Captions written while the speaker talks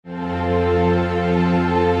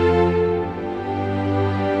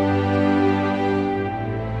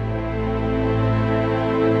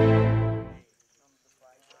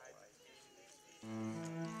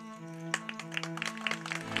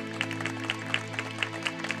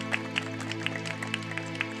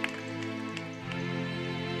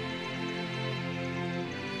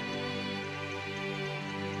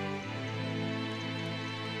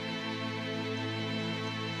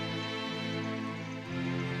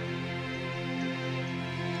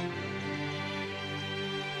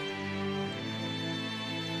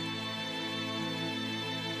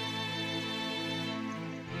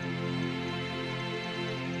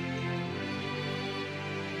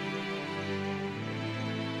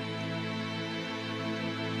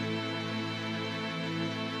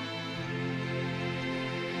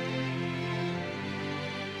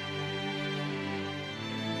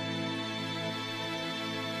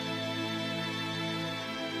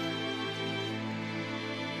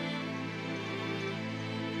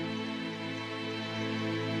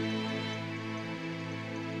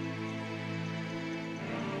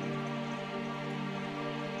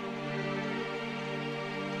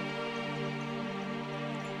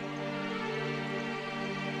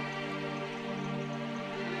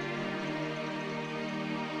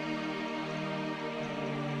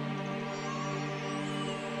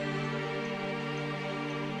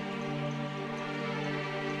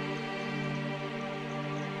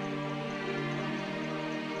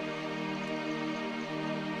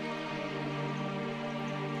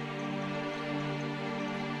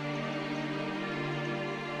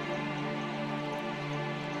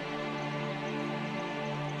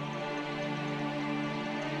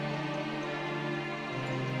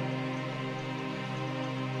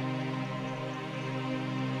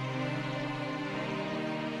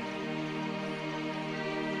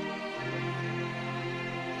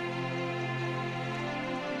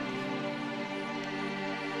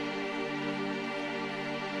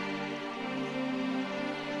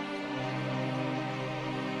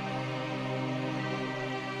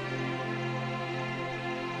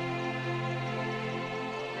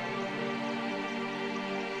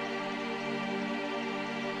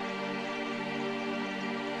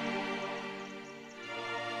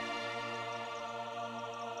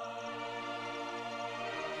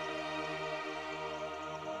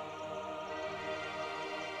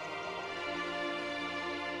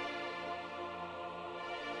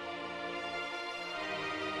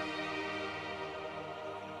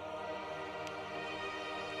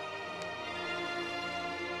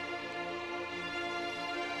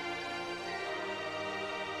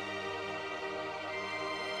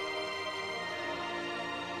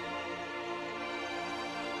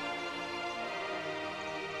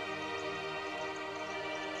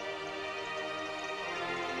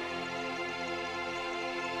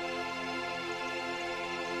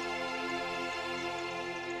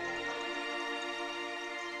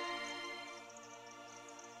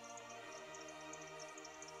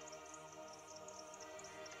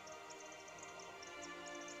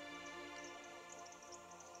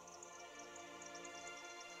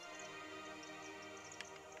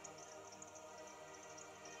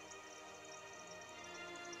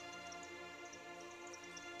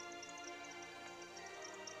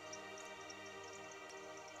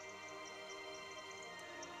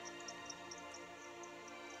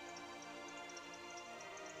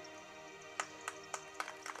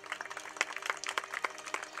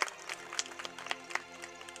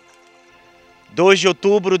2 de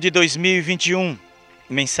outubro de 2021,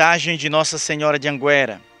 mensagem de Nossa Senhora de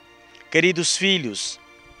Anguera. Queridos filhos,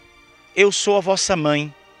 eu sou a vossa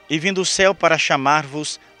mãe e vim do céu para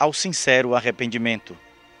chamar-vos ao sincero arrependimento.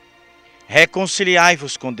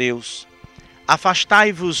 Reconciliai-vos com Deus,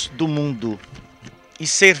 afastai-vos do mundo e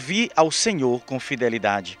servi ao Senhor com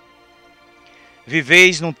fidelidade.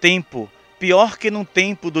 Viveis num tempo pior que num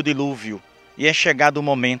tempo do Dilúvio, e é chegado o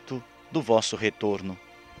momento do vosso retorno.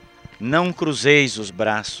 Não cruzeis os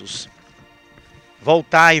braços.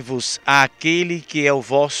 Voltai-vos àquele que é o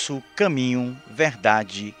vosso caminho,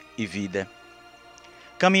 verdade e vida.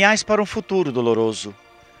 Caminhais para um futuro doloroso.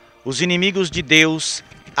 Os inimigos de Deus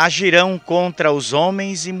agirão contra os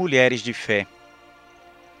homens e mulheres de fé.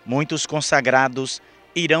 Muitos consagrados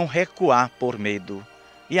irão recuar por medo,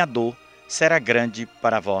 e a dor será grande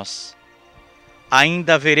para vós.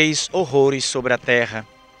 Ainda vereis horrores sobre a terra,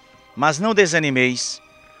 mas não desanimeis,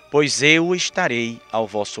 pois eu estarei ao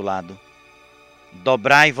vosso lado.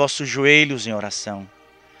 Dobrai vossos joelhos em oração.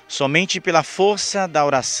 Somente pela força da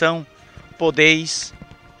oração podeis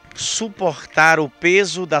suportar o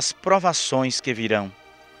peso das provações que virão.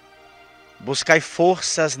 Buscai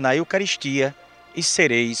forças na Eucaristia e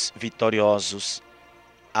sereis vitoriosos.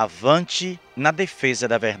 Avante na defesa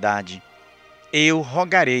da verdade. Eu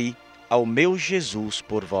rogarei ao meu Jesus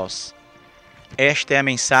por vós. Esta é a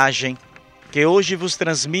mensagem que hoje vos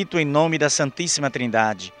transmito em nome da Santíssima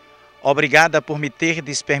Trindade. Obrigada por me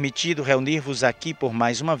terdes permitido reunir-vos aqui por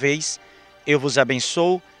mais uma vez. Eu vos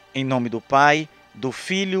abençoo em nome do Pai, do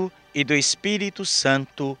Filho e do Espírito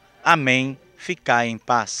Santo. Amém. Ficai em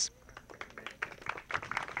paz.